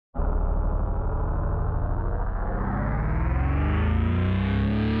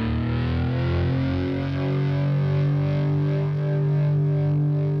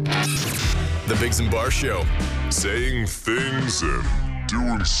The Biggs and Bar Show. Saying things and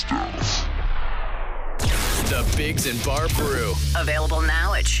doing stuff. The Biggs and Bar Brew. Available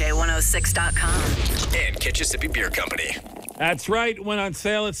now at Shay106.com. And Kitchissippi Beer Company. That's right. Went on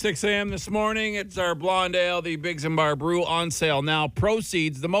sale at 6 a.m. this morning. It's our Blonde Ale, the Biggs and Bar Brew, on sale now.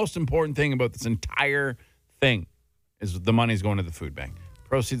 Proceeds, the most important thing about this entire thing is the money's going to the food bank.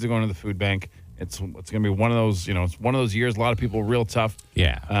 Proceeds are going to the food bank. It's going to be one of those, it's one of those years. A lot of people are real tough.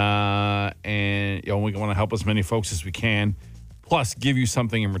 Yeah. And we want to help as many folks as we can. Plus, give you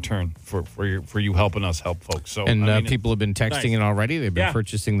something in return for you helping us help folks. So, And people have been texting it already. They've been Yeah.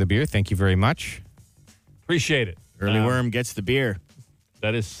 purchasing the beer. Thank you very much. Appreciate it. Early worm gets the beer.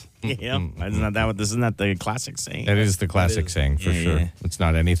 That is. Yeah. Isn't that the classic saying? That is the classic saying, for sure. Yeah. It's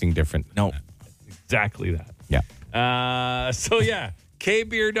not anything different. No. Exactly that. Yeah.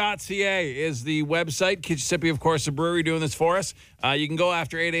 kbeer.ca is the website. Kitchissippi, of course, the brewery doing this for us. You can go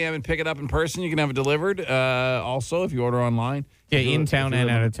after 8 a.m. and pick it up in person. You can have it delivered. Also, if you order online. Yeah, in town and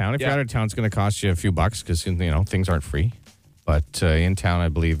out of town. If you're out of town, it's going to cost you a few bucks because, things aren't free. But in town, I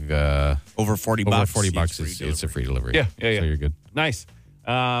believe Over 40 over bucks. 40 bucks it's a free delivery. Yeah. So you're good. Nice.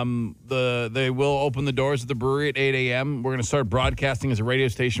 They will open the doors of the brewery at 8 a.m. We're going to start broadcasting as a radio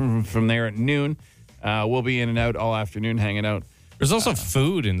station from there at noon. We'll be in and out all afternoon, hanging out. There's also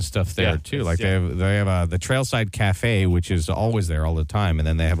food and stuff there, too. Like yeah. they have the Trailside Cafe, which is always there all the time. And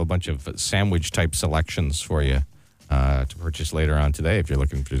then they have a bunch of sandwich-type selections for you to purchase later on today if you're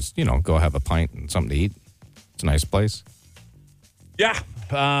looking for just, go have a pint and something to eat. It's a nice place. Yeah.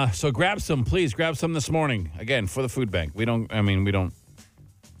 So grab some, please. Grab some this morning. Again, for the food bank.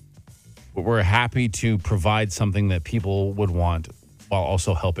 We're happy to provide something that people would want while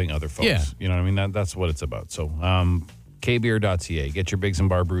also helping other folks. Yeah. You know what I mean? That's what it's about. So, kbeer.ca. Get your Biggs and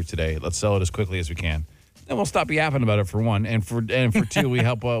Bar Brew today. Let's sell it as quickly as we can. Then we'll stop yapping about it for one. And for two, we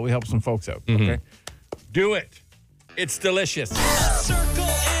help some folks out. Okay? Do it. It's delicious. A circle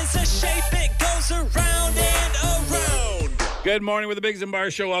is a shape, it goes around and around. Good morning with the Biggs and Bar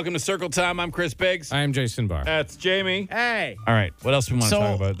Show. Welcome to Circle Time. I'm Chris Biggs. I am Jason Barr. That's Jamie. Hey. All right. What else we want to So,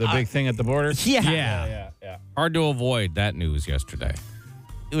 talk about? The big thing at the border? Yeah. Yeah. Hard to avoid that news yesterday.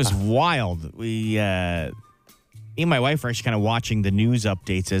 It was wild. Me and my wife were actually kind of watching the news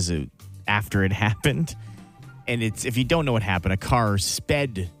updates after it happened. And if you don't know what happened, a car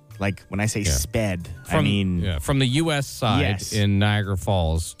sped. Like, when I say sped, From the U.S. side Yes. in Niagara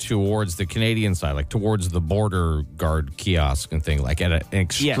Falls towards the Canadian side, like towards the border guard kiosk and thing, like at an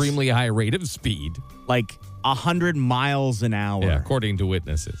extremely high rate of speed. like 100 miles an hour. Yeah, according to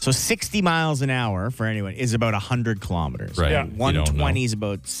witnesses. So 60 miles an hour for anyone is about 100 kilometers. Right. Yeah. You don't 120 know. is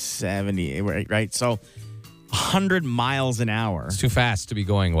about 70, right? So 100 miles an hour. It's too fast to be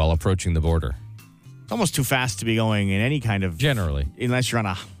going while approaching the border. It's almost too fast to be going in any kind of... Generally. Unless you're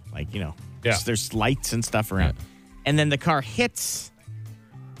on there's lights and stuff around. Yeah. And then the car hits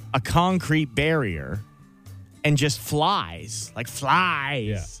a concrete barrier and just flies.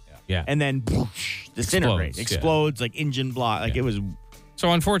 Yeah. And then disintegrates. Explodes like engine block. Like it was...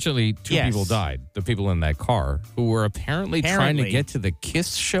 So unfortunately, two Yes. people died. The people in that car who were apparently trying to get to the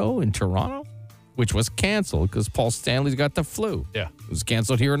KISS show in Toronto, which was canceled because Paul Stanley's got the flu. Yeah. It was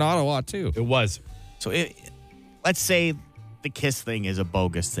canceled here in Ottawa, too. It was. So let's say the KISS thing is a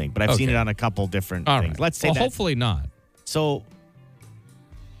bogus thing, but I've seen it on a couple different All things. right. Let's say well, that. hopefully not. So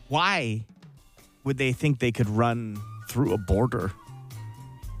why would they think they could run through a border?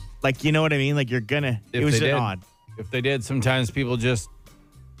 Like, you know what I mean? Like you're gonna. If it was they did. odd. If they did, sometimes people just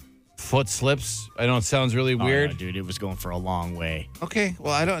foot slips. I know it sounds really Oh, weird. no, dude, it was going for a long way. Okay,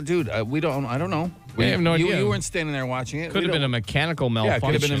 well, I don't know. We have no idea. You weren't standing there watching it. Could have been a mechanical Yeah,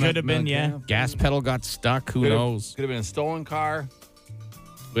 malfunction. could have been. Gas pedal got stuck. Who knows? Could have been a stolen car.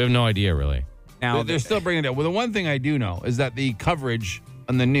 We have no idea, really. Now They're still bringing it up. Well, the one thing I do know is that the coverage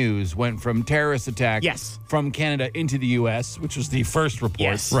on the news went from terrorist attack from Canada into the U.S., which was the first report.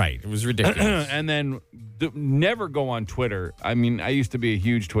 Yes. Right. It was ridiculous. And then never go on Twitter. I mean, I used to be a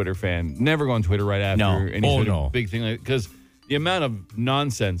huge Twitter fan. Never go on Twitter right after any sort of big thing. Because the amount of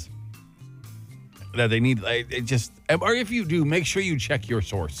nonsense that they need, or if you do, make sure you check your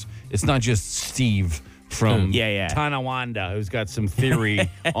source. It's not just Steve from Tonawanda who's got some theory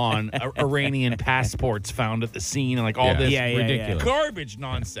on Iranian passports found at the scene and like all this ridiculous garbage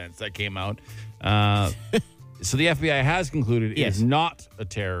nonsense that came out. So the FBI has concluded it is not a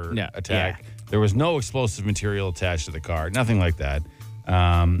terror attack. Yeah. There was no explosive material attached to the car, nothing like that.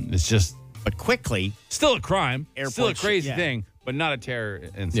 It's just, but quickly, still a crime, still a Airport crazy thing, but not a terror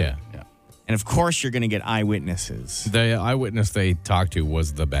incident. Yeah. and of course you're going to get eyewitnesses. The eyewitness they talked to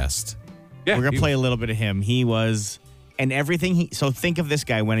was the best. Yeah, We're going to play a little bit of him. He was, And everything so think of this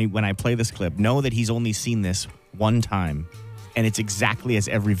guy when I play this clip. Know that he's only seen this one time, and it's exactly as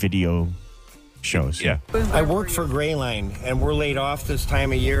every video shows. Yeah. I work for Gray Line, and we're laid off this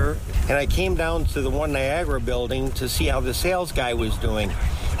time of year. And I came down to the One Niagara building to see how the sales guy was doing.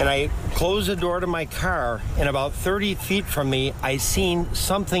 And I closed the door to my car, and about 30 feet from me, I seen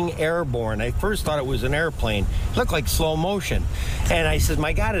something airborne. I first thought it was an airplane. It looked like slow motion. And I said,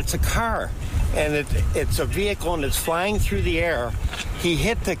 my God, it's a car. And it's a vehicle, and it's flying through the air. He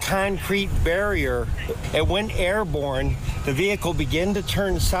hit the concrete barrier. It went airborne. The vehicle began to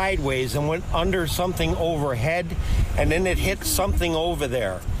turn sideways and went under something overhead, and then it hit something over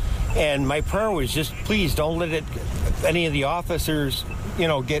there. And my prayer was just, please don't let any of the officers,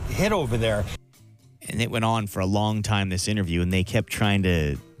 get hit over there. And it went on for a long time, this interview, and they kept trying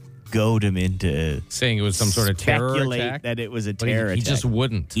to goad him into saying it was some sort of terror attack. That it was a terror attack. He just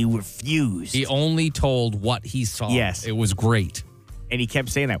wouldn't. He refused. He only told what he saw. Yes. It was great. And he kept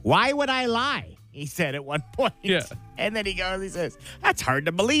saying that. Why would I lie? He said at one point. Yeah. And then he says, that's hard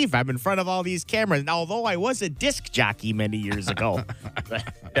to believe. I'm in front of all these cameras. And although I was a disc jockey many years ago.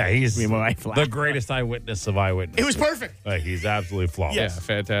 Yeah, he's my wife laughed. the greatest eyewitness of eyewitnesses. It was perfect. He's absolutely flawless. Yeah,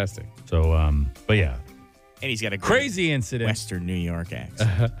 fantastic. So, but yeah. And he's got a crazy incident. Western New York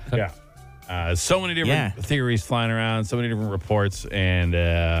accent. Yeah. So many different theories flying around, so many different reports,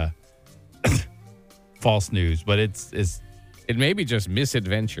 and false news. But it may be just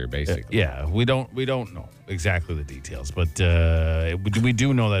misadventure, basically. Yeah, we don't know exactly the details, but we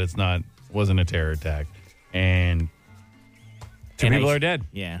do know that it wasn't a terror attack, and two people are dead.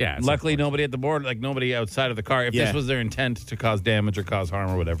 Yeah. Luckily, nobody at the border, like nobody outside of the car. If this was their intent to cause damage or cause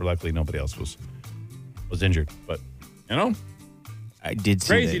harm or whatever, luckily nobody else was injured. But I did see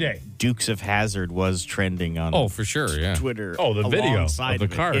crazy day. Dukes of Hazzard was trending on. Oh, for sure, yeah. Twitter. Oh, the video of the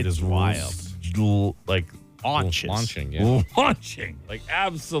car is is wild. Like launching, yeah. Launching, like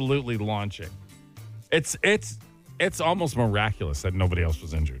absolutely launching. It's almost miraculous that nobody else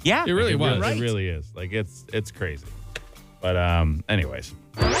was injured. Yeah, it really was. It really is. Like it's crazy. But anyways,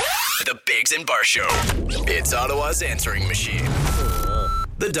 The Biggs and Bar Show. It's Ottawa's answering machine.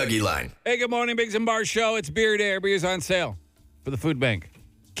 The Dougie Line. hey, good morning, Biggs and Bar Show. It's beer day. Our beer's on sale for the food bank.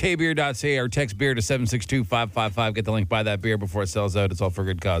 kbeer.ca or text beer to 762-555. Get the link. Buy that beer before it sells out. It's all for a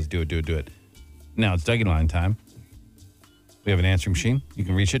good cause. Do it. Now it's Dougie Line time. We have an answering machine. You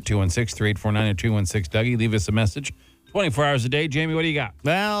can reach it, 216-3849 or 216-DOUGY. Leave us a message. 24 hours a day. Jamie, what do you got?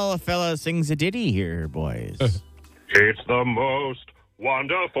 Well, a fella sings a ditty here, boys. It's the most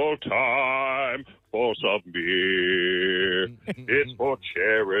wonderful time for some beer. It's for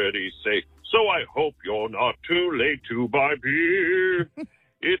charity's sake, so I hope you're not too late to buy beer.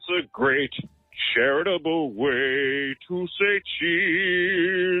 It's a great charitable way to say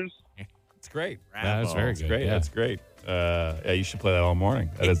cheers. It's great. That's very good. Great. Yeah. That's great. You should play that all morning.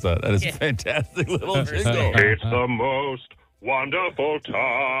 That is a fantastic little jingle. It's the most wonderful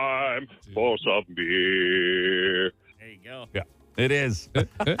time for some beer. There you go. Yeah, it is.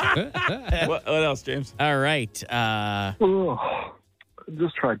 What else, James? All right. Ugh,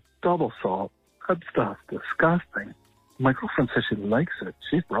 just tried double salt. That stuff's disgusting. My girlfriend says she likes it.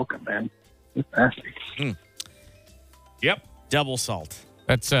 She's broken, man. It's nasty. Yep. Double salt.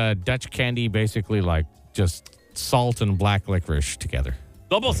 That's Dutch candy, basically like just salt and black licorice together.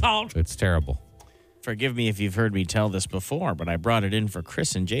 Double salt. It's terrible. Forgive me if you've heard me tell this before, but I brought it in for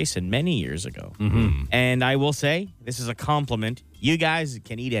Chris and Jason many years ago. Mm-hmm. And I will say, this is a compliment. You guys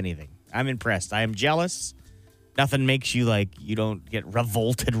can eat anything. I'm impressed. I am jealous. Nothing makes you you don't get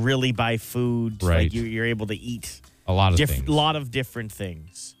revolted really by food. Right. Like you're able to eat a lot of things. A lot of different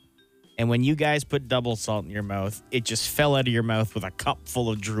things. And when you guys put double salt in your mouth, it just fell out of your mouth with a cup full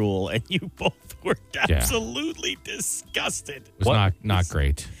of drool, and you both were absolutely disgusted. It was not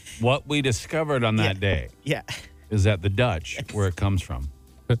great. What we discovered on that day is that the Dutch, where it comes from,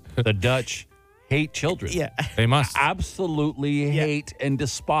 the Dutch hate children. Yeah. They must. Absolutely hate and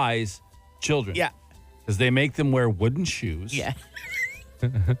despise children. Yeah. Because they make them wear wooden shoes. Yeah.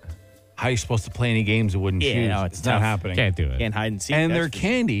 How are you supposed to play any games with wooden shoes? No, it's not happening. Can't do it. Can't hide and seek. And their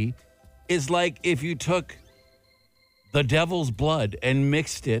candy is like if you took the devil's blood and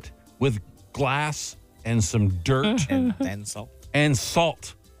mixed it with glass and some dirt and salt. And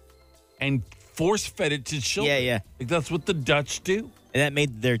salt. And force-fed it to children. Yeah. Like that's what the Dutch do. And that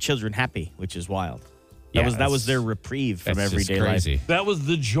made their children happy, which is wild. Yeah, that was their reprieve from that's everyday just crazy. life. That was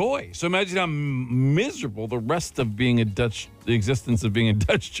the joy. So imagine how miserable the rest of the existence of being a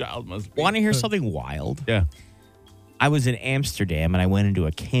Dutch child must be. Want to hear something wild? Yeah. I was in Amsterdam and I went into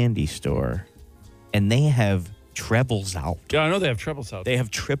a candy store and they have trebles out. Yeah, I know they have triple salt. They have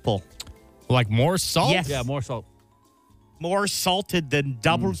triple. Like more salt? Yes. Yeah, more salt. more salted than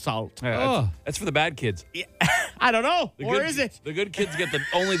double salt. Yeah, that's for the bad kids. Yeah. I don't know. Or is it? The good kids get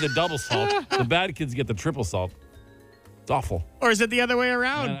only the double salt. The bad kids get the triple salt. It's awful. Or is it the other way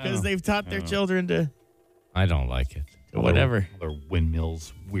around? I don't Because know. they've taught their children to I don't like it. whatever. They're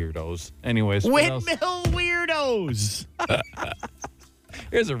windmills, weirdos. Anyways, what else? Windmill weirdos.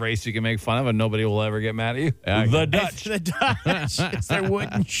 Here's a race you can make fun of and nobody will ever get mad at you. The Dutch. The Dutch. It's their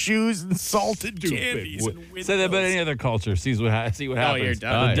wooden shoes and salted candies. And Say that about any other culture. See what happens. you're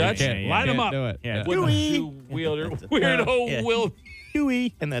done. The Dutch, Yeah, line them can't up. do it. Yeah. Wooden Dewey. shoe wielder. Weirdo Yeah. will.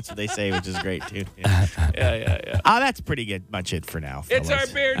 Dewey. And that's what they say, which is great, too. Yeah. Oh, that's pretty good. Much it for now. It's fellas.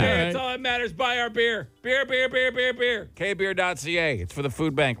 our beer day. All right. It's all that matters. Buy our beer. Beer. kbeer.ca. It's for the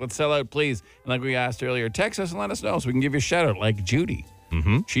food bank. Let's sell out, please. And like we asked earlier, text us and let us know so we can give you a shout out like Judy.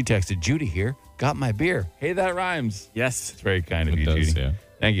 Mm-hmm. She texted Judy here. Got my beer. Hey, that rhymes. Yes. It's very kind of you, does, Judy. yeah.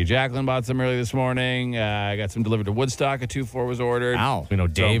 Thank you. Jacqueline bought some early this morning. I got some delivered to Woodstock. A 2-4 was ordered. Wow. We know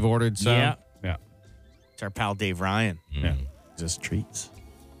Dave ordered some. Yeah. Yeah. It's our pal Dave Ryan. Yeah. Just treats.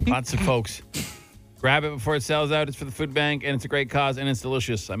 Lots of folks. Grab it before it sells out. It's for the food bank, and it's a great cause, and it's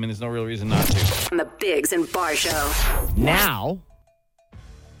delicious. I mean, there's no real reason not to. On the Biggs and Bar Show. Now,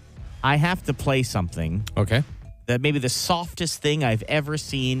 I have to play something Okay. that maybe the softest thing I've ever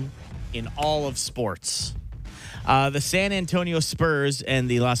seen in all of sports. The San Antonio Spurs and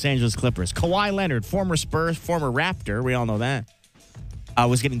the Los Angeles Clippers. Kawhi Leonard, former Spurs, former Raptor, we all know that,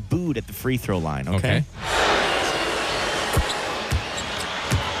 was getting booed at the free throw line, okay?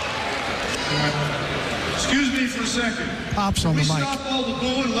 Excuse me for a second. Pops on the mic. Stop all the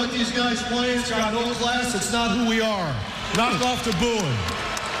booing and let these guys play. It's got no class. It's not who we are. Knock off the booing.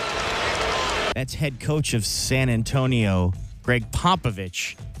 That's head coach of San Antonio, Greg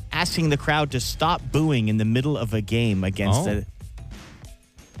Popovich, asking the crowd to stop booing in the middle of a game against a...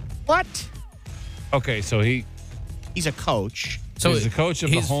 What? Okay, so He's a coach. So he's the coach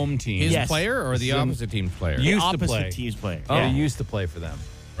of the home team. His Yes. player or the opposite team's player? Used to Opposite play. team's player. Oh, Yeah. he used to play for them.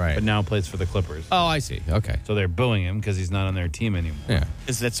 Right. But now plays for the Clippers. Oh, I see. Okay. So they're booing him because he's not on their team anymore. Yeah.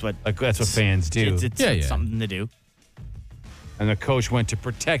 Because that's what... Like, that's what fans do. It's Yeah. something to do. And the coach went to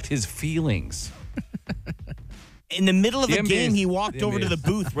protect his feelings. In the middle of The a NBA game, he is- walked the over NBA to the is-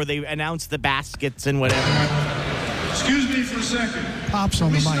 booth where they announced the baskets and whatever. Excuse me for a second. Pops on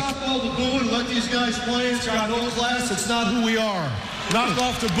the mic. Stop all the booing and let these guys play. It's got no class. It's not who we are. Knock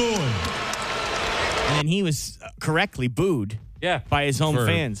off the booing. And then he was correctly booed by his own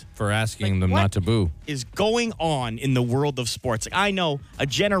fans. For asking them what not to boo. is going on in the world of sports? Like, I know a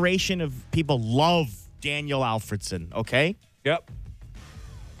generation of people love Daniel Alfredson, okay? Yep.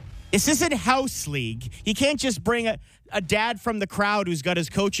 This isn't house league. You can't just bring a dad from the crowd who's got his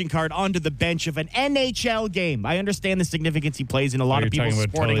coaching card onto the bench of an NHL game. I understand the significance he plays in a lot you're of people's talking about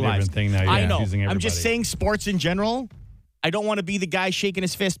a sporting totally lives. different thing now. You're I know. confusing I'm just everybody. saying sports in general. I don't want to be the guy shaking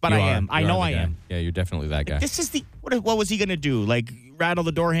his fist, but You I are. am. I You know are I the guy. am. Yeah, you're definitely that guy. This is the what was he going to do? Like rattle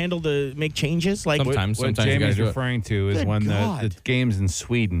the door handle to make changes? Like Sometimes What you Jamie's gotta do it. referring to is Good when the God. games in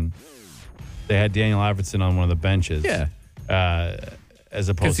Sweden, they had Daniel Alfredson on one of the benches. Yeah. As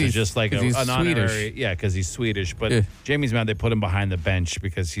opposed to he's- just like 'cause an he's honorary. Swedish. Yeah, because he's Swedish. But Yeah. Jamie's mad they put him behind the bench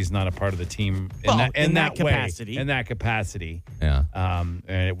because he's not a part of the team Well, in that way, capacity. In that capacity. Yeah. And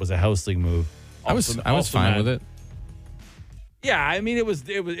it was a house league move. I was Also fine mad- with it. Yeah, I mean it was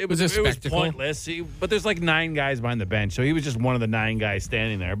a spectacle. pointless. But there's like 9 guys behind the bench, so he was just one of the 9 guys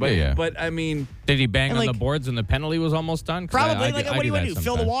standing there. But Yeah. but I mean, Did he bang And, on like- the boards when the penalty was almost done? 'Cause probably. I Like, do- I what do you want to that do?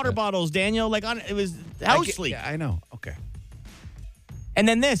 Fill the sometimes. water Yeah. bottles, Daniel? Like it was house league. Yeah, I know. Okay. And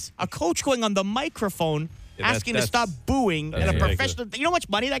then this, a coach going on the microphone Yeah, that- asking to that's- stop booing that's at a ridiculous. professional. You know how much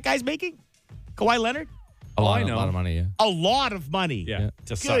money that guy's making? Kawhi Leonard? A lot, I know. a lot of money, yeah. A lot of money. Yeah.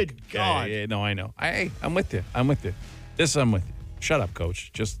 To Good suck. God. Yeah, no, I know. I'm with you. I'm with you. I'm with you. Shut up,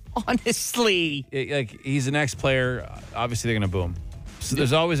 coach. Just Honestly. like he's an ex-player. Obviously, they're gonna boo him. So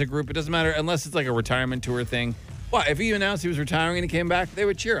there's always a group. It doesn't matter unless it's like a retirement tour thing. What if he announced he was retiring and he came back? They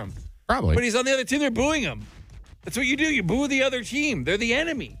would cheer him. Probably. But he's on the other team. They're booing him. That's what you do. You boo the other team. They're the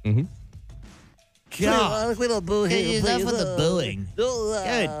enemy. Mm-hmm. God. We don't boo him. Enough with the booing.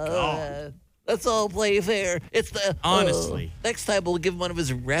 Good God. Let's all play fair. It's the Honestly. next time we'll give him one of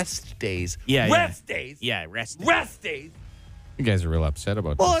his rest days. Yeah. Rest days. Yeah, rest. Rest days. You guys are real upset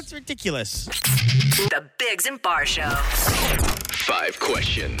about Well, this. it's ridiculous. The Biggs and Bar Show. 5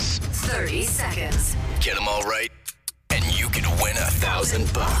 questions. 30 seconds. Get them all right, and you could win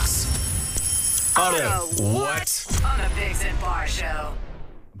 $1,000. What? On the Biggs and Bar Show.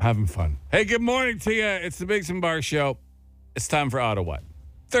 I'm having fun. Hey, good morning to you. It's the Biggs and Bar Show. It's time for OttaWHAT.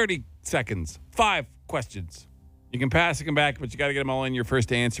 30 seconds. 5 questions. You can pass it, come back, but you got to get them all in. Your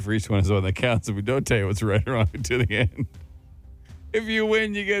first answer for each one is the one that counts. If we don't tell you what's right or wrong until the end. If you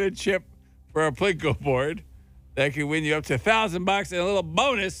win, you get a chip for our Plinko board. That can win you up to $1,000 and a little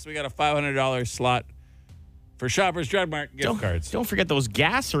bonus. We got a $500 slot for Shoppers Drug Mart gift cards. Don't forget those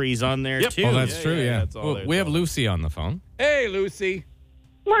gasseries on there, too. Oh, that's true, yeah. That's all We have Lucy on the phone. Hey, Lucy.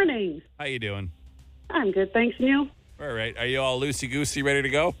 Morning. How you doing? I'm good, thanks, and you? All right. Are you all loosey-goosey ready to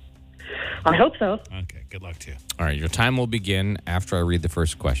go? I hope so. Okay, good luck to you. All right, your time will begin after I read the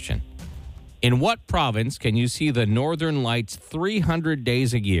first question. In what province can you see the Northern Lights 300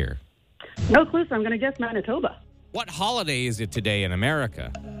 days a year? No clue, so I'm going to guess Manitoba. What holiday is it today in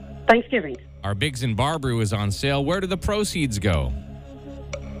America? Thanksgiving. Our Biggs and Bar Brew is on sale. Where do the proceeds go?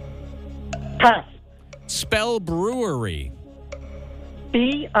 Pass. Spell brewery.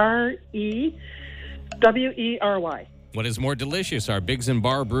 BREWERY. What is more delicious, our Biggs and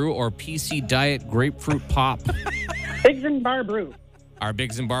Bar Brew or PC Diet Grapefruit Pop? Biggs and Bar Brew. Our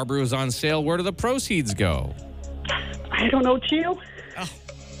Biggs and Bar Brew is on sale. Where do the proceeds go? I don't know, Chio.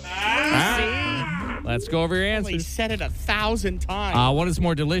 Let's go over your answers. He said it 1,000 times. What is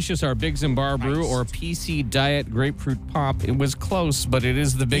more delicious, our Biggs and Bar Brew or PC Diet Grapefruit Pop? It was close, but it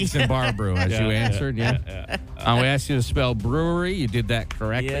is the Biggs and Bar Brew, as you answered. We asked you to spell brewery. You did that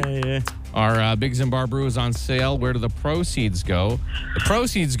correctly. Yeah. Our Biggs and Bar Brew is on sale. Where do the proceeds go? The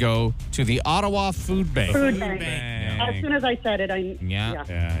proceeds go to the Ottawa Food Bank. Food Bank. As soon as I said it,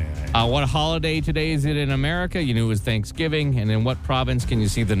 What holiday today is it in America? You knew it was Thanksgiving. And in what province can you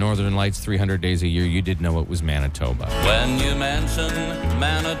see the Northern Lights 300 days a year? You did know it was Manitoba. When you mention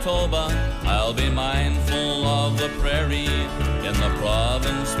Manitoba, I'll be mindful of the prairie in the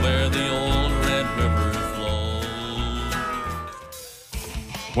province where the old Red River flows.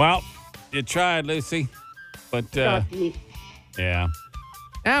 Well, you tried, Lucy. But, yeah. Yeah,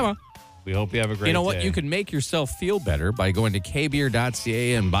 well. We hope you have a great day. You know what? You can make yourself feel better by going to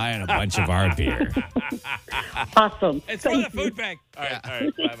kbeer.ca and buying a bunch of our beer. Awesome. It's for the food bank. All right.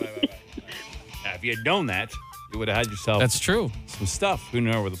 Bye. Now, if you had known that, you would have had yourself That's true. some stuff. Who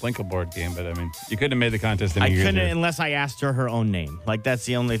knew with the Plinko board game? But, I mean, you couldn't have made the contest any I easier. couldn't unless I asked her own name. Like, that's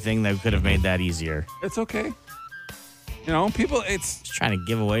the only thing that could have made that easier. It's okay. You know, people, it's... Just trying to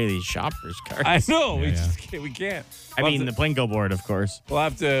give away these shoppers cards. I know. We just can't. We can't. I mean, the Plinko board, of course. We'll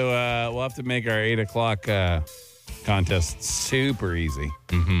have to make our 8 o'clock contest super easy.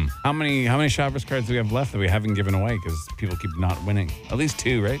 Mm-hmm. How many shoppers cards do we have left that we haven't given away because people keep not winning? At least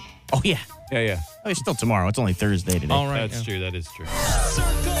 2, right? Oh, yeah. Yeah. Oh, it's still tomorrow. It's only Thursday today. All right. That's true. That is true.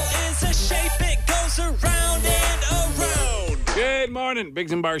 Circle is a shape, it goes around and around. Good morning.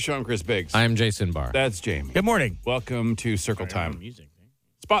 Biggs and Bar Show. I'm Chris Biggs. I'm Jason Barr. That's Jamie. Good morning. Welcome to Circle Time. Music.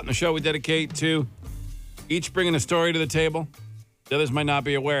 Spot in the show we dedicate to each bringing a story to the table. The others might not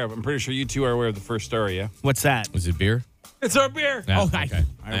be aware of. I'm pretty sure you two are aware of the first story, yeah? What's that? Was it beer? It's our beer. Yeah, Oh, okay.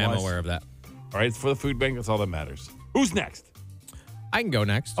 I am was. aware of that. All right, it's for the food bank. That's all that matters. Who's next? I can go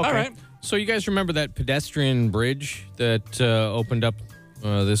next. All right. So you guys remember that pedestrian bridge that opened up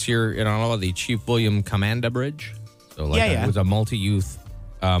this year in Ottawa, the Chief William Commanda Bridge? So it was a multi-use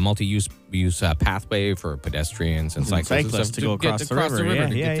pathway for pedestrians and cyclists to go across the river.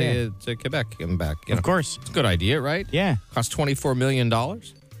 To get to Quebec and back. Of course. It's a good idea, right? Yeah. Cost $24 million,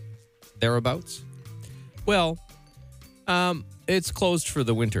 thereabouts. Well, it's closed for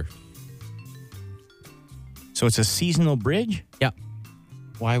the winter. So it's a seasonal bridge? Yeah.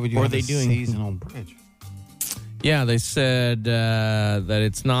 Why would you Or have are they a doing- seasonal bridge? Yeah, they said that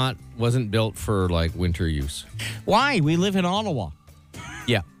it's wasn't built for like winter use. Why? We live in Ottawa.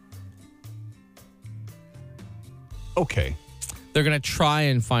 Yeah. Okay. They're going to try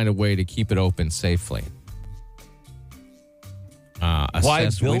and find a way to keep it open safely.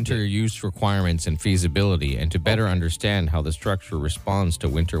 Assess build winter it? use requirements and feasibility, and to better understand how the structure responds to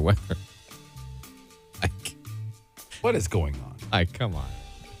winter weather. What is going on? Come on.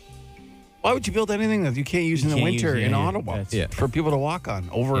 Why would you build anything that you can't use in the can't winter use- in yeah, Ottawa yeah. for people to walk on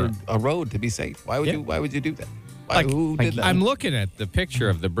over a road to be safe? Why would you do that? Who did that? I'm looking at the picture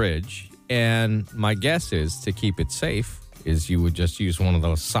of the bridge, and my guess is to keep it safe is you would just use one of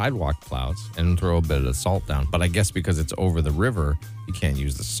those sidewalk plows and throw a bit of salt down. But I guess because it's over the river, you can't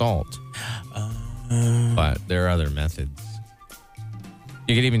use the salt. But there are other methods.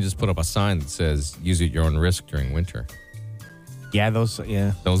 You could even just put up a sign that says, use at your own risk during winter. Yeah, those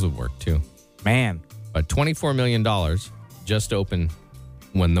Those would work too. Man. But $24 million just open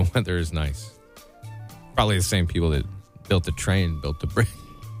when the weather is nice. Probably the same people that built the train, built the bridge.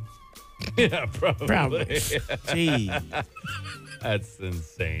 Yeah, probably. Gee. That's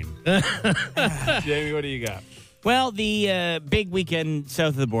insane. Jamie, what do you got? Well, the big weekend south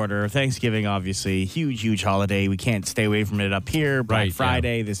of the border, Thanksgiving, obviously, huge holiday. We can't stay away from it up here. Black Right,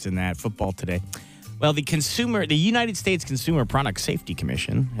 Friday, this and that, football today. Well, the United States Consumer Product Safety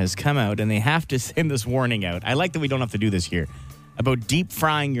Commission has come out, and they have to send this warning out. I like that we don't have to do this here, about deep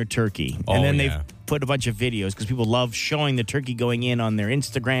frying your turkey. And then they've put a bunch of videos because people love showing the turkey going in on their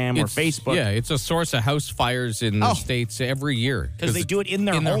Instagram or Facebook. Yeah, it's a source of house fires in the States every year. Because they do it in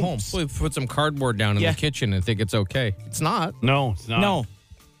their homes. We put some cardboard down in the kitchen and think it's okay. It's not. No, it's not. No.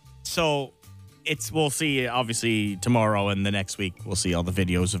 So we'll see, obviously, tomorrow and the next week, we'll see all the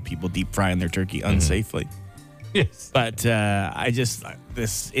videos of people deep frying their turkey unsafely. Yes. But this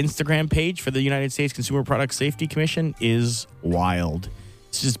Instagram page for the United States Consumer Product Safety Commission is wild.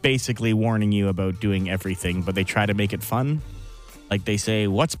 It's just basically warning you about doing everything, but they try to make it fun. Like they say,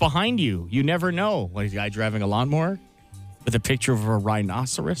 what's behind you? You never know. What, is a guy driving a lawnmower with a picture of a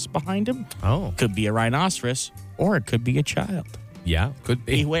rhinoceros behind him? Oh. Could be a rhinoceros, or it could be a child. Yeah, could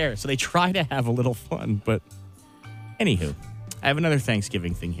be. Beware. So they try to have a little fun, but anywho. I have another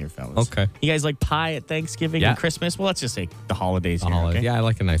Thanksgiving thing here, fellas. Okay. You guys like pie at Thanksgiving and Christmas? Well, let's just say the holidays here, okay? Yeah, I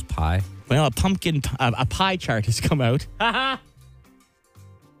like a nice pie. Well, a pie chart has come out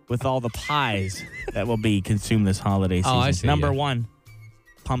with all the pies that will be consumed this holiday season. Oh, I see, Number 1,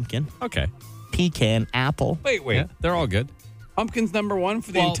 pumpkin. Okay. Pecan, apple. Wait. Yeah, they're all good. Pumpkin's number 1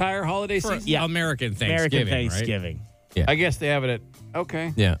 for the entire holiday season? Yeah. American Thanksgiving, Thanksgiving. Right? Yeah. I guess they have it at,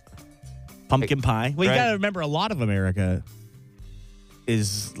 okay. Yeah. Pumpkin pie. Well, you Right. got to remember, a lot of America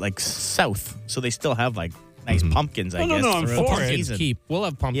is like south, so they still have like nice pumpkins, I guess. No, I'm throughout for the it. season. Keep. We'll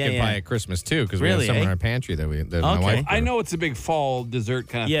have pumpkin Yeah. pie at Christmas, too, because we Really, have some in eh? our pantry that my wife... I know it's a big fall dessert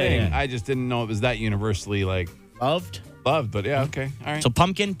kind of Yeah, thing. yeah. I just didn't know it was that universally, like, Loved. loved. But yeah, okay. All right. So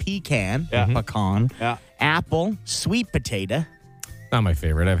pumpkin, pecan, pecan, Yeah. apple, sweet potato, Not my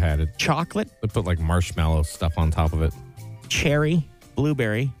favorite. I've had it. chocolate, They put like marshmallow stuff on top of it. cherry,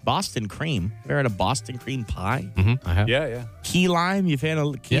 blueberry, Boston cream. Ever had a Boston cream pie? Mm-hmm. I have. Yeah. Key lime. You've had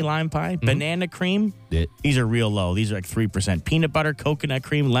a key lime pie? Banana cream. Yeah. These are real low. These are like 3%. Peanut butter, coconut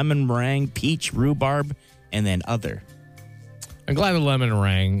cream, lemon meringue, peach, rhubarb, and then other. I'm glad the lemon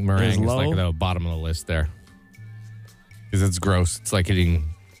meringue is low. like the bottom of the list there. Because it's gross. It's like eating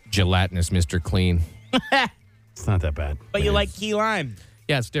gelatinous Mr. Clean. It's not that bad. But you like key lime.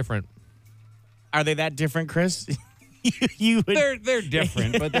 Yeah, it's different. Are they that different, Chris? you would, They're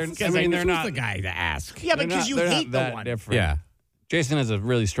different, but they're Who's not the guy to ask. yeah, they're because not- you they're hate not the that one. different. Yeah. Jason has a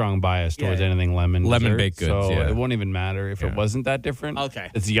really strong bias towards Yeah. anything lemon. Lemon dessert, baked goods, so yeah. it won't even matter if it wasn't that different. Okay.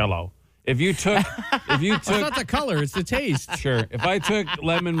 It's yellow. If you took It's not the color, it's the taste. sure. If I took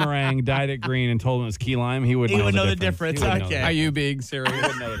lemon meringue, dyed it green, and told him it was key lime, he would know the difference. He would know Okay. that. Are you being serious?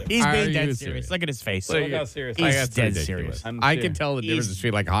 He's Are being you dead serious? serious. Look at his face. Look how serious I He's am. dead ridiculous. serious. I'm I serious. can tell the difference He's-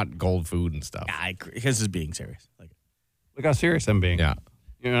 between like hot and cold food and stuff. His is being serious. Look how serious I'm being. Yeah.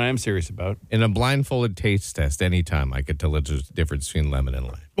 You know what I'm serious about. In a blindfolded taste test, anytime I could tell the difference between lemon and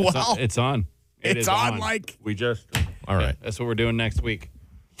lime. Well, It's on. It it's is on like we just. All right. That's what we're doing next week.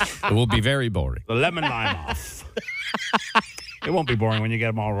 It will be very boring. The lemon lime off. It won't be boring when you get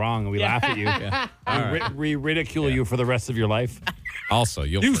them all wrong and we laugh at you. We ridicule you for the rest of your life. Also,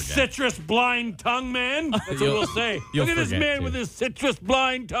 you'll You forget. citrus blind tongue man. That's what we'll say. you'll Look at this forget, man too. with his citrus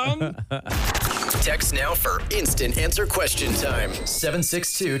blind tongue. Text now for instant answer question time.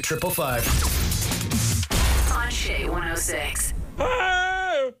 762 555. On Shay 106.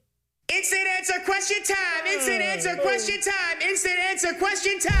 Instant answer question time. Instant answer question time. Instant answer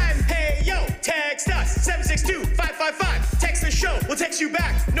question time. Hey, yo, text us. 762-555. Text the show. We'll text you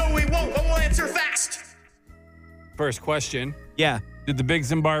back. No, we won't, but we'll answer fast. First question. Yeah. Did the Big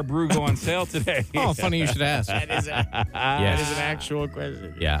Zimbar Brew go on sale today? Oh, funny you should ask. That is Yes. an actual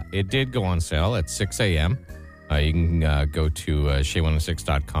question. Yeah, it did go on sale at 6 a.m. You can go to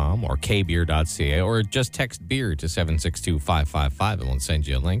shay106.com or kbeer.ca or just text beer to 762-555 and we'll send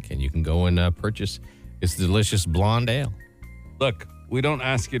you a link and you can go and purchase this delicious blonde ale. Look, we don't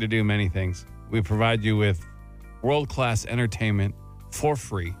ask you to do many things. We provide you with world-class entertainment for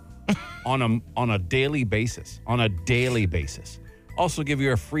free on a daily basis. On a daily basis. Also give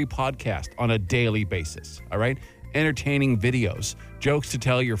you a free podcast on a daily basis. All right? Entertaining videos, jokes to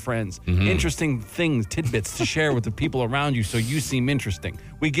tell your friends, interesting things, tidbits to share with the people around you so you seem interesting.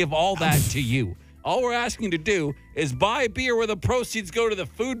 We give all that to you. All we're asking you to do is buy beer where the proceeds go to the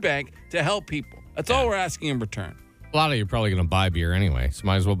food bank to help people. That's all we're asking in return. A lot of you are probably going to buy beer anyway, so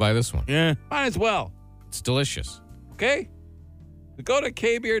might as well buy this one. Yeah. Might as well. It's delicious. Okay? Go to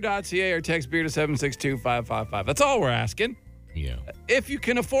kbeer.ca or text beer to 762-555. That's all we're asking. Yeah. If you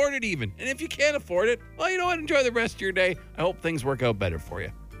can afford it even. And if you can't afford it, well, you know what? Enjoy the rest of your day. I hope things work out better for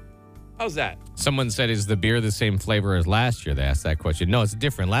you. How's that? Someone said, is the beer the same flavor as last year? They asked that question. No, it's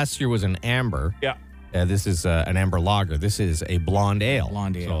different. Last year was an amber. Yeah. This is an amber lager. This is a blonde ale.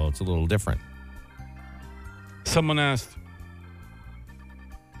 Blonde ale. So it's a little different. Someone asked,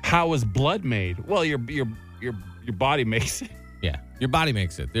 how is blood made? Well, your body makes it. Yeah, your body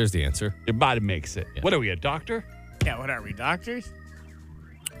makes it. There's the answer. Your body makes it. Yeah. What are we, a doctor? Yeah, what are we, doctors?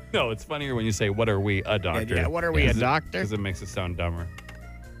 No, it's funnier when you say, what are we, a doctor? Yeah, what are we, a doctor? Because it makes it sound dumber.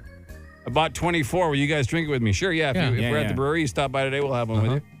 I bought 24. Will you guys drink it with me? Sure, yeah. If we're at the brewery, you stop by today, we'll have one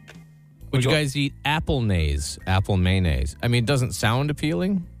with you. Would you guys eat apple mayonnaise? I mean, it doesn't sound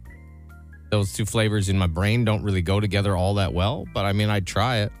appealing. Those two flavors in my brain don't really go together all that well, but I mean, I'd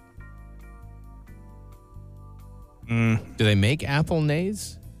try it. Do they make apple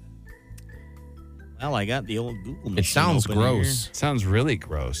nays? Well, I got the old Google machine. It sounds open gross. It sounds really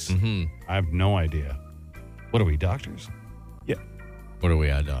gross. Mm-hmm. I have no idea. What are we, doctors? Yeah. What are we,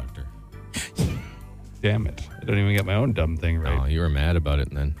 a doctor? Damn it. I don't even get my own dumb thing right. Oh, you were mad about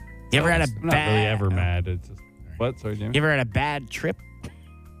it then. You ever had a I'm not really ever mad. It's just, what? Sorry, Jimmy? You ever had a bad trip?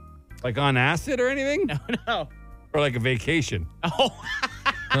 Like on acid or anything? No. Or like a vacation? Oh.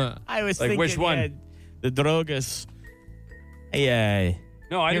 I was like thinking. Which one? The drogas. Hey,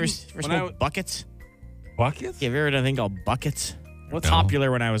 no, I you didn't. ever smoked buckets? Buckets? You ever heard of a thing called buckets? What's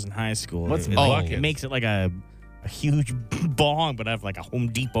popular when I was in high school? What's buckets? It makes it like a huge bong, but I have like a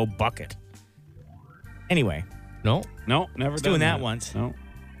Home Depot bucket. Anyway. No, never was done doing that once. No.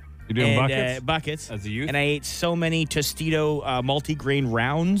 You're doing buckets? Buckets. As a youth? And I ate so many Tostito multi-grain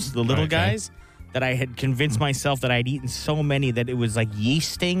rounds, the little guys, that I had convinced myself that I'd eaten so many that it was like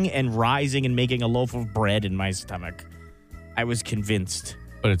yeasting and rising and making a loaf of bread in my stomach. I was convinced.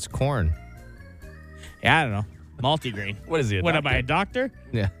 But it's corn. Yeah, I don't know. Multigrain. What is he, What, am I, a doctor?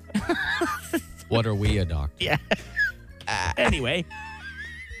 Yeah. What are we, a doctor? Yeah. Anyway.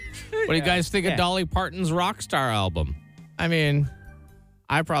 What do you guys think of Dolly Parton's Rockstar album? I mean,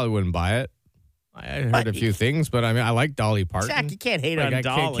 I probably wouldn't buy it. I heard a few things, but I mean, I like Dolly Parton. Zach, you can't hate on I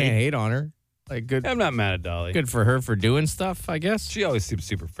Dolly. Can't hate on her. Like good. I'm not mad at Dolly. Good for her for doing stuff, I guess. She always seems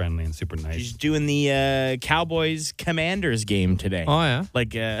super friendly and super nice. She's doing the Cowboys Commanders game today. Oh, yeah?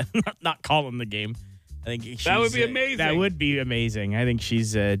 Like, not calling the game. I think that would be amazing. That would be amazing. I think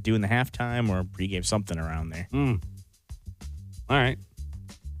she's doing the halftime or pregame, something around there. All right.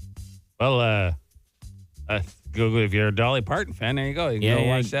 Well, go if you're a Dolly Parton fan, there you go. You can go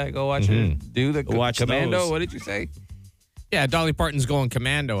watch that. Go watch it. Do the watch Commando. those. What did you say? Yeah, Dolly Parton's going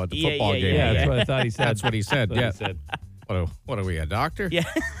commando at the football game. Yeah, that's what I thought he said. That's what he said. That's what he said. What are we, a doctor? Yeah.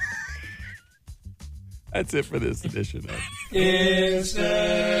 That's it for this edition of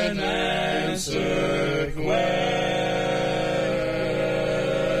Instant Answer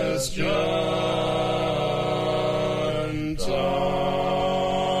Question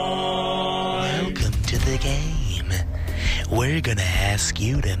Time. Welcome to the game. We're gonna ask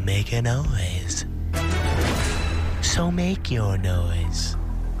you to make a noise. So make your noise.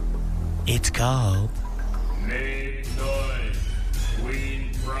 It's called Make Noise,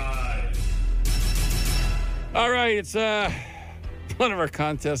 Win Prize. All right, it's one of our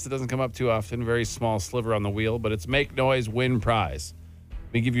contests that doesn't come up too often. Very small sliver on the wheel, but it's Make Noise, Win Prize.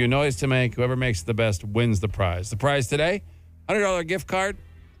 We give you a noise to make. Whoever makes it the best wins the prize. The prize today, $100 gift card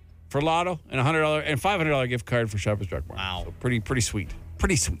for Lotta and $100 and $500 gift card for Shoppers Drug Mart. Wow. So pretty sweet.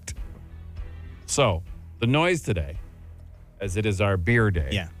 Pretty sweet. So the noise today, as it is our beer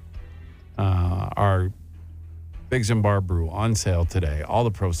day. Our Bigs and Bar Brew on sale today. All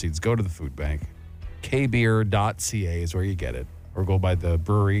the proceeds go to the food bank. kbeer.ca is where you get it. Or go by the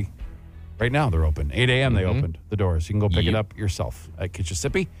brewery. Right now they're open. 8 a.m. They opened the doors. You can go pick it up yourself at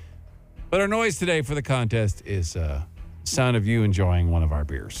Kitchissippi. But our noise today for the contest is sound of you enjoying one of our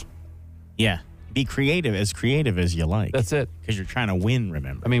beers. Yeah. Be creative as you like. That's it. Because you're trying to win,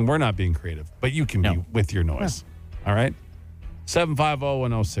 remember. I mean, we're not being creative, but you can be with your noise. All right?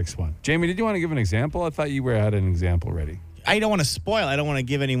 750-1061. Jamie, did you want to give an example? I thought you had an example ready. I don't want to spoil. I don't want to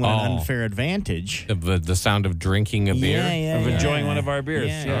give anyone an unfair advantage. The sound of drinking a beer? Of enjoying one of our beers.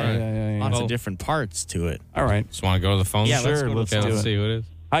 Yeah. Lots of different parts to it. All right. Just want to go to the phone? Yeah, sure. Let's see who it is.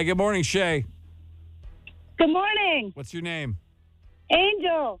 Hi, good morning, Shay. Good morning. What's your name?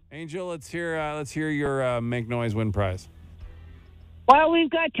 Angel. Angel, let's hear your Make Noise Win Prize. Well, we've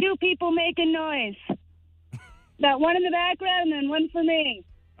got two people making noise. Got one in the background and then one for me.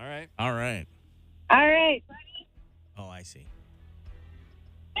 All right. All right. All right. Oh, I see.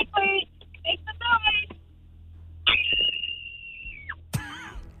 Quickly, make the noise.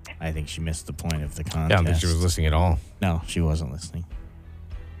 I think she missed the point of the contest. Yeah, I don't think she was listening at all. No, she wasn't listening.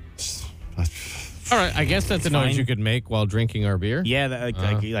 All right, I guess that's a noise you could make while drinking our beer. Yeah,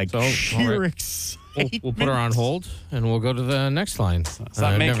 sheer excitement. We'll put her on hold, and we'll go to the next line. It's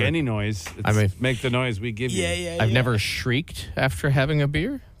not make any noise. It's make the noise we give you. Yeah. I've never shrieked after having a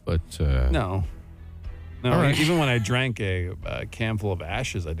beer, but... No. No, All right. even when I drank a can full of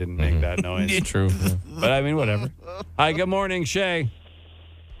ashes, I didn't make that noise. True. But I mean, whatever. Hi, good morning, Shay.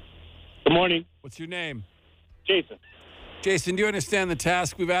 Good morning. What's your name? Jason. Jason, do you understand the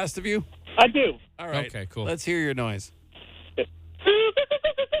task we've asked of you? I do. All right. Okay, cool. Let's hear your noise.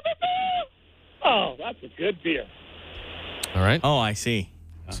 Oh, that's a good beer. All right. Oh, I see.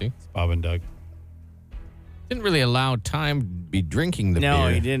 See? It's Bob and Doug. Didn't really allow time to be drinking the beer. No,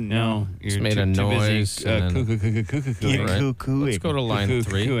 he didn't. No. Just made a noise. and then- Cuckoo. Right. Cuckoo. Let's go to line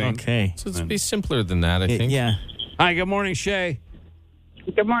 3. Okay. So let's be simpler than that, I think. Yeah. Hi, good morning, Shay.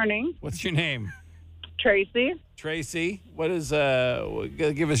 Good morning, What's your name? Tracy. Tracy. What is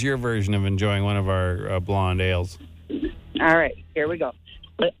give us your version of enjoying one of our blonde ales. All right, here we go.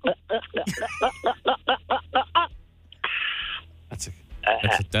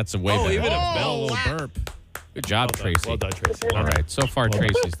 That's a way better. Even a bell. little burp. Good job, Tracy. Well done, Tracy. All right. So far,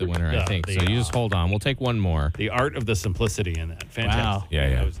 Tracy's the winner, I think. So you just hold on. We'll take one more. The art of the simplicity in that. Fantastic. Wow.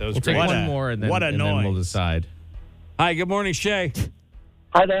 Yeah. That was We'll great. take one more, and then, what a and then we'll noise. decide. Hi, good morning, Shay.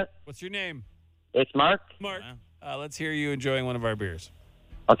 Hi there. What's your name? It's Mark. Mark. Let's hear you enjoying one of our beers.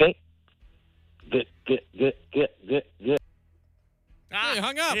 Okay. Good, good, good, good, good, good. Ah, he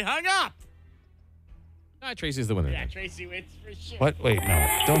hung up. He hung up. Ah, Tracy's the winner. Yeah, Tracy wins for sure. What? Wait, no.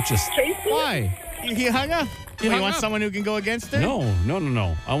 Don't just. Why? He hung up. You hung want up. someone who can go against it?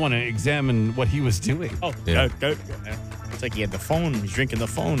 No. I want to examine what he was doing. Oh, Yeah. It's like he had the phone. He's drinking the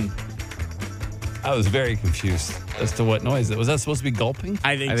phone. I was very confused as to what noise. Was that supposed to be gulping?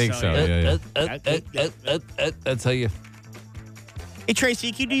 I think so. Yeah. That's how you. Hey,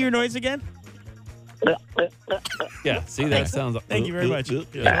 Tracy, can you do your noise again? Yeah, see, that sounds. Thank you very much.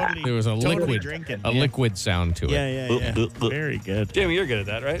 There was a Totally drinking. a liquid sound to it. Yeah. Very good. Jimmy, you're good at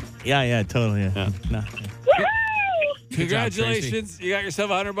that, right? Yeah, totally. Yeah. No. Congratulations. You got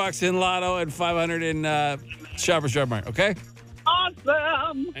yourself $100 in Lotto and $500 in Shoppers Drug Mart, okay?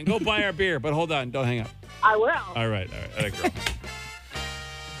 Awesome. And go buy our beer, but hold on. Don't hang up. I will. All right. Girl.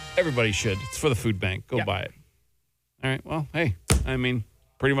 Everybody should. It's for the food bank. Go buy it. All right. Well, hey, I mean,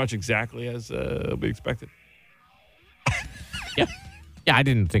 pretty much exactly as we expected. Yeah, I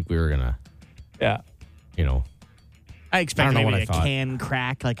didn't think we were going to, Yeah. I expected know what maybe I a thought. can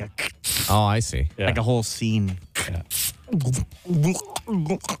crack, like a Oh, I see. Yeah. like a whole scene. Yeah.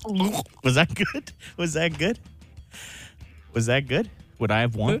 Was that good? Was that good? Was that good? Would I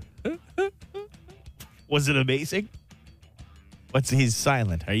have won? Was it amazing? He's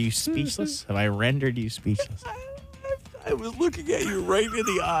silent. Are you speechless? Have I rendered you speechless? I was looking at you right in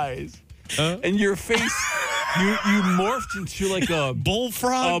the eyes, and your face, you morphed into like a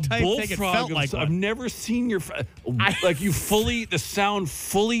bullfrog type thing. It bullfrog. felt like I've one. never seen your like you fully. The sound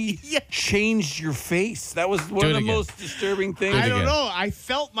fully changed your face. That was one of the most disturbing things. I don't know. I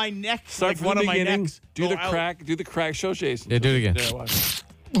felt my neck. Start like from one the of my beginning. necks. Do go the out. crack. Do the crack. Show Jason. Yeah, do it again. Yeah, watch.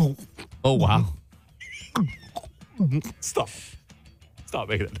 Oh, wow. Stop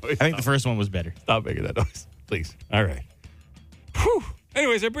making that noise. I think the first one was better. Stop making that noise, please. All right. Whew.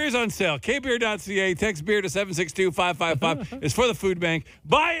 Anyways, our beer's on sale. kbeer.ca. Text beer to 762-555. It's for the food bank.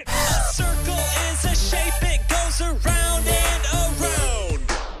 Buy it. A circle is a shape, it goes around and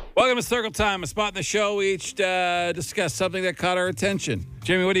around. Welcome to Circle Time, a spot in the show. We each discuss something that caught our attention.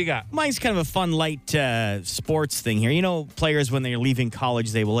 Jimmy, what do you got? Mine's kind of a fun, light sports thing here. You know, players, when they're leaving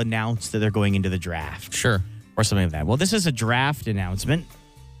college, they will announce that they're going into the draft. Sure. Or something like that. Well, this is a draft announcement.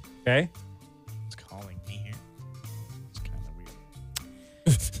 Okay. It's calling me here.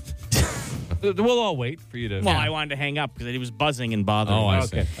 It's kind of weird. We'll all wait for you to. Well, I wanted to hang up because it was buzzing and bothering Oh, me. I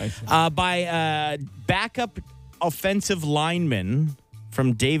see. Okay. I see. By backup offensive lineman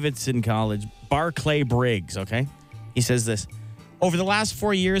from Davidson College, Barclay Briggs, okay? He says this. Over the last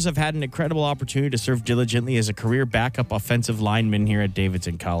 4 years, I've had an incredible opportunity to serve diligently as a career backup offensive lineman here at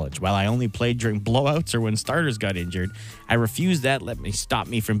Davidson College. While I only played during blowouts or when starters got injured, I refused that. Stop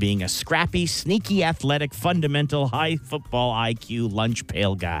me from being a scrappy, sneaky, athletic, fundamental, high football IQ lunch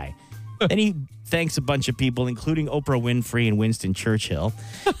pail guy. Then he thanks a bunch of people, including Oprah Winfrey and Winston Churchill.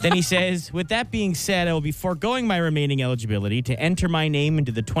 Then he says, with that being said, I will be foregoing my remaining eligibility to enter my name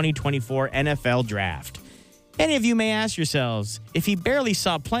into the 2024 NFL Draft. Any of you may ask yourselves, if he barely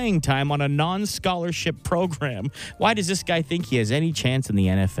saw playing time on a non-scholarship program, why does this guy think he has any chance in the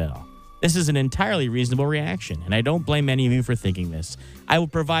NFL? This is an entirely reasonable reaction, and I don't blame any of you for thinking this. I will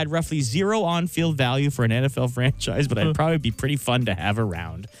provide roughly zero on-field value for an NFL franchise, but I'd probably be pretty fun to have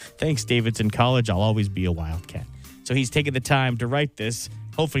around. Thanks, Davidson College. I'll always be a Wildcat. So he's taking the time to write this,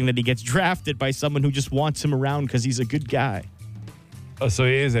 hoping that he gets drafted by someone who just wants him around because he's a good guy. Oh, so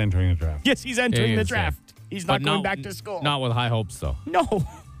he is entering the draft. Yes, he's entering he the is, draft. He's not going back to school. Not with high hopes, though. No.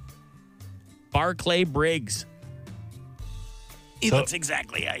 Barclay Briggs. He So- looks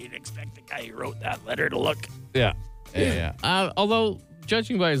exactly how you'd expect the guy who wrote that letter to look. Yeah. Yeah. Although,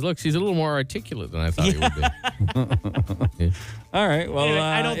 judging by his looks, he's a little more articulate than I thought he would be. All right. Well, Anyway,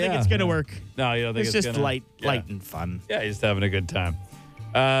 I don't think it's going to work. No, you don't think It's it's just gonna, light and fun. Yeah, he's just having a good time.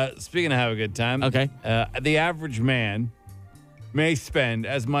 Speaking of having a good time, Okay. The average man may spend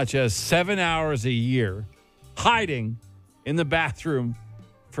as much as 7 hours a year hiding in the bathroom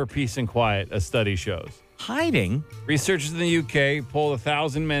for peace and quiet, a study shows. Hiding? Researchers in the UK polled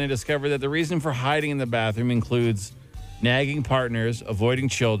 1,000 men and discovered that the reason for hiding in the bathroom includes nagging partners, avoiding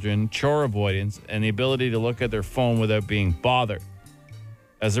children, chore avoidance, and the ability to look at their phone without being bothered.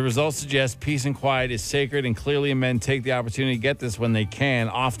 As the results suggest, peace and quiet is sacred, and clearly men take the opportunity to get this when they can,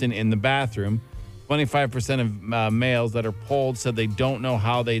 often in the bathroom. 25% of males that are polled said they don't know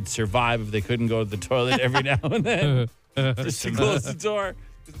how they'd survive if they couldn't go to the toilet every now and then. Just to close the door,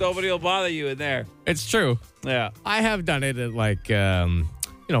 because nobody will bother you in there. It's true. Yeah. I have done it at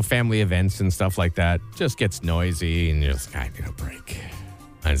family events and stuff like that. Just gets noisy and you're just, I need a break.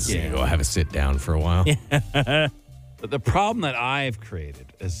 I just need to go have a sit down for a while. But the problem that I've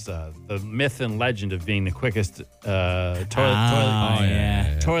created is the myth and legend of being the quickest toilet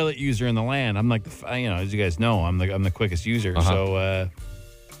user in the land. I'm like, as you guys know, I'm the quickest user. Uh-huh. So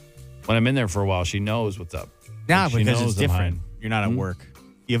when I'm in there for a while, she knows what's up. Yeah, She because knows it's I'm different. hiding. You're not at work.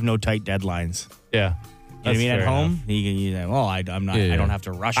 You have no tight deadlines. Yeah. You know what I mean? At home, I'm not. I don't have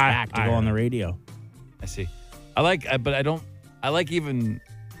to rush back to go on the radio. I see. I like the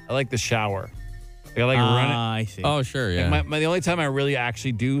shower. I like running. I see. Oh, sure, yeah. Like the only time I really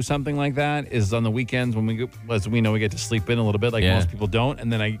actually do something like that is on the weekends when we get to sleep in a little bit, like most people don't,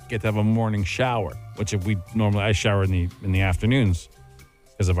 and then I get to have a morning shower, which I shower in the afternoons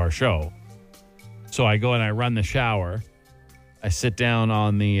because of our show. So I go and I run the shower. I sit down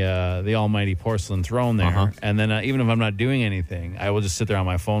on the almighty porcelain throne there, and then even if I'm not doing anything, I will just sit there on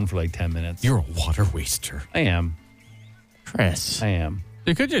my phone for like 10 minutes. You're a water waster. I am. Chris. I am.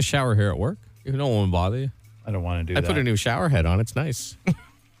 You could just shower here at work. If no one will bother you. I don't want to do that. I put a new shower head on. It's nice. I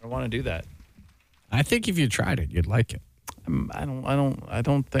want to do that. I think if you tried it, you'd like it. I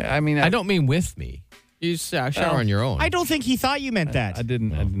don't think. I mean, I don't mean with me. You shower on your own. I don't think he thought you meant that. I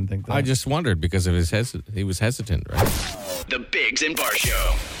didn't think that. I just wondered because of he was hesitant, right? The Biggs and Bar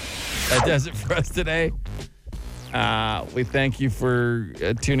Show. That does it for us today. We thank you for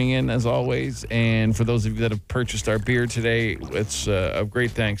tuning in as always, and for those of you that have purchased our beer today, it's a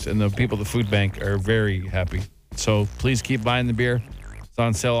great thanks. And the people at the food bank are very happy. So please keep buying the beer. It's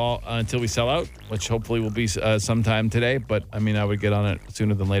on sale until we sell out, which hopefully will be sometime today. But I would get on it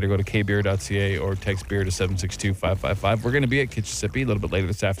sooner than later. Go to kbeer.ca or text beer to 762-555. We're going to be at Kitchissippi a little bit later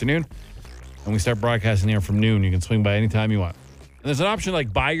this afternoon, and we start broadcasting here from noon. You can swing by anytime you want. And there's an option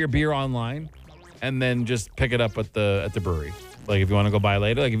like buy your beer online and then just pick it up at the brewery. Like if you want to go buy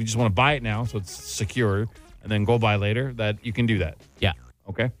later, like if you just want to buy it now so it's secure and then go buy later, that you can do that. Yeah.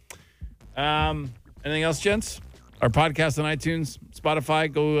 Okay. Anything else, gents? Our podcast on iTunes,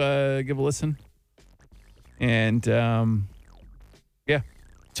 Spotify, go give a listen. And yeah.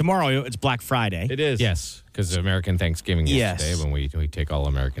 Tomorrow it's Black Friday. It is. Yes, because American Thanksgiving is today when we take all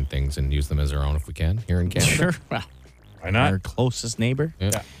American things and use them as our own if we can here in Canada. Sure. Well, why not? Our closest neighbor.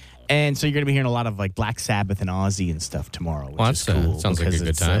 Yeah. And so you're going to be hearing a lot of like Black Sabbath and Ozzy and stuff tomorrow, which is that's, cool. sounds like a because good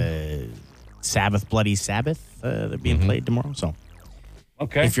it's, time. Sabbath, Bloody Sabbath, they're being played tomorrow. So,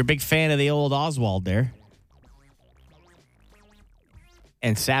 okay, if you're a big fan of the old Oswald there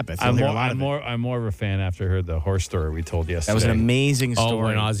and Sabbath, I'm more of a fan after I heard the horse story we told yesterday. That was an amazing story. Oh,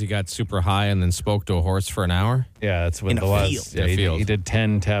 when Ozzy got super high and then spoke to a horse for an hour? Yeah, that's when In the a last. field. Yeah, he did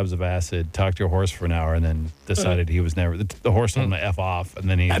 10 tabs of acid, talked to a horse for an hour, and then decided he was never. The horse told him to F off, and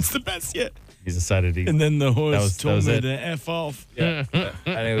then That's the best yet. He's decided he. And then the horse that told was me it. to F off. Yeah,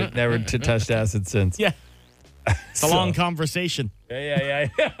 and he was never touched acid since. Yeah. It's a long conversation. Yeah.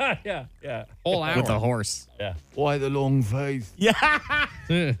 Whole hour. With a horse. Yeah. Why the long face? Yeah.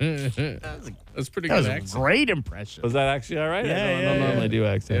 That's pretty That good was a accent. great impression. Was that actually all right? Yeah, I don't normally do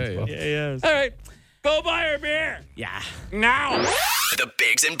accents. Yeah, well. Yeah. All right. Go buy her beer. Yeah. Now. The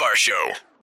Biggs and Bar Show.